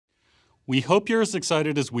We hope you're as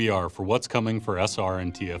excited as we are for what's coming for SR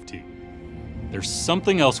and TFT. There's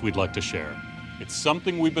something else we'd like to share. It's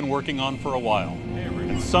something we've been working on for a while,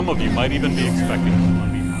 and some of you might even be expecting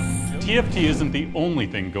it. TFT isn't the only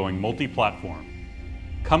thing going multi-platform.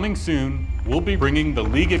 Coming soon, we'll be bringing the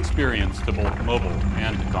League experience to both mobile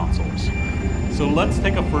and consoles. So let's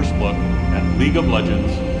take a first look at League of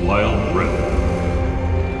Legends Wild Rift.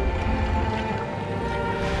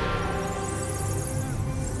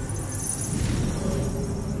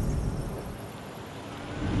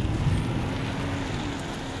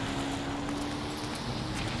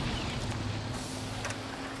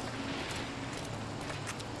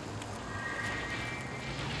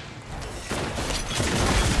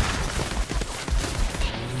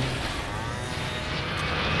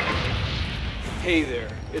 Hey there,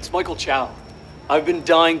 it's Michael Chow. I've been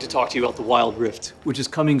dying to talk to you about the Wild Rift, which is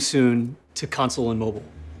coming soon to console and mobile.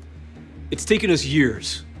 It's taken us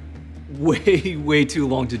years, way too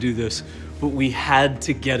long to do this, but we had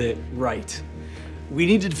to get it right. We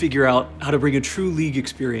needed to figure out how to bring a true League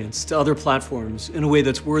experience to other platforms in a way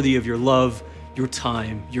that's worthy of your love, your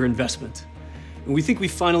time, your investment. And we think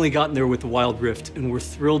we've finally gotten there with the Wild Rift, and we're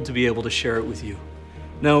thrilled to be able to share it with you.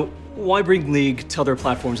 Now, why bring League to other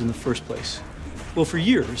platforms in the first place? Well, for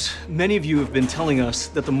years, many of you have been telling us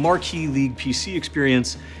that the marquee League PC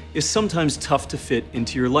experience is sometimes tough to fit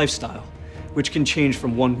into your lifestyle, which can change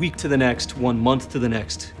from 1 week to the next, 1 month to the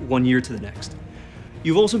next, 1 year to the next.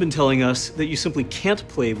 You've also been telling us that you simply can't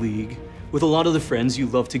play League with a lot of the friends you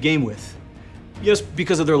love to game with. Yes,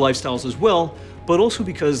 because of their lifestyles as well, but also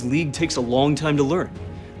because League takes a long time to learn.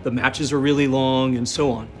 The matches are really long and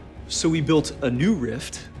so on. So we built a new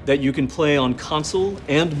Rift that you can play on console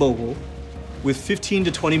and mobile with 15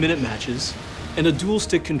 to 20 minute matches and a dual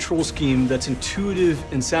stick control scheme that's intuitive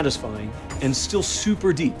and satisfying and still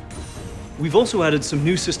super deep. We've also added some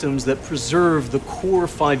new systems that preserve the core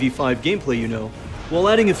 5v5 gameplay you know, while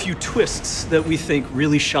adding a few twists that we think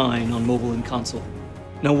really shine on mobile and console.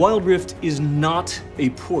 Now, Wild Rift is not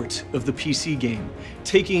a port of the PC game.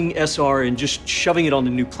 Taking SR and just shoving it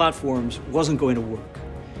onto new platforms wasn't going to work.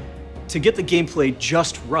 To get the gameplay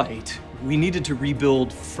just right, we needed to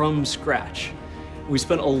rebuild from scratch. We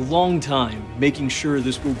spent a long time making sure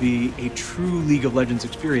this will be a true League of Legends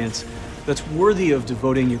experience that's worthy of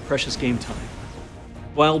devoting your precious game time.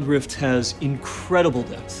 Wild Rift has incredible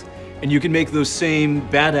depth, and you can make those same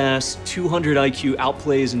badass 200 IQ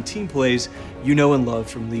outplays and team plays you know and love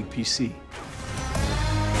from League PC.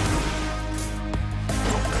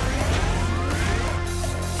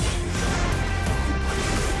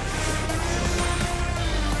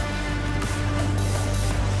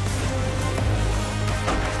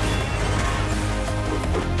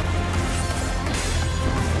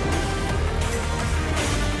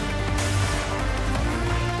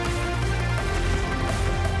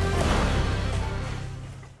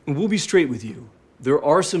 We'll be straight with you. There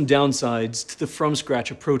are some downsides to the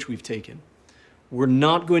from-scratch approach we've taken. We're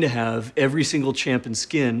not going to have every single champ and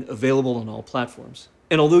skin available on all platforms.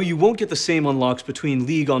 And although you won't get the same unlocks between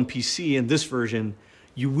League on PC and this version,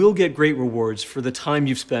 you will get great rewards for the time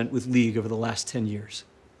you've spent with League over the last 10 years.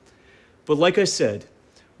 But like I said,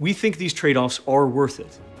 we think these trade-offs are worth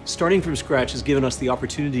it. Starting from scratch has given us the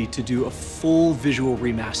opportunity to do a full visual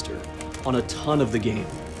remaster on a ton of the game.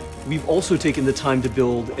 We've also taken the time to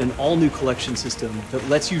build an all-new collection system that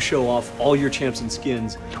lets you show off all your champs and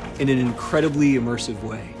skins in an incredibly immersive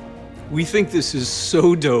way. We think this is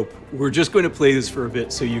so dope, we're just going to play this for a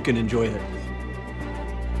bit so you can enjoy it.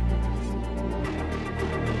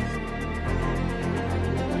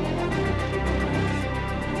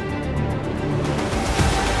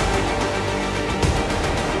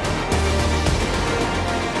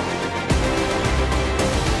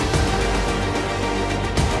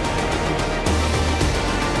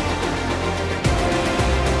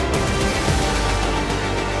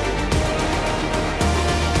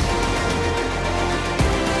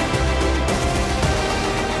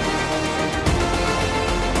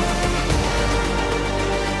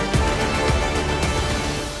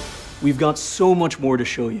 We've got so much more to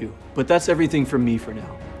show you, but that's everything from me for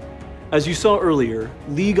now. As you saw earlier,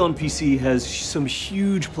 League on PC has some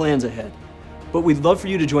huge plans ahead, but we'd love for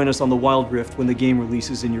you to join us on the Wild Rift when the game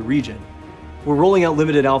releases in your region. We're rolling out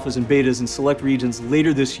limited alphas and betas in select regions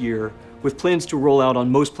later this year, with plans to roll out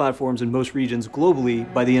on most platforms and most regions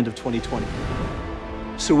globally by the end of 2020.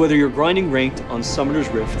 So whether you're grinding ranked on Summoner's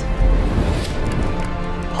Rift,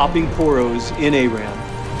 popping poros in ARAM,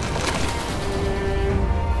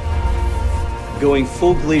 going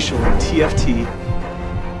full glacial in TFT,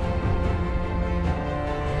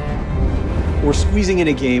 or squeezing in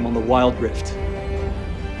a game on the Wild Rift,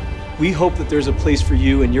 We hope that there's a place for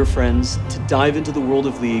you and your friends to dive into the world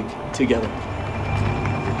of League together.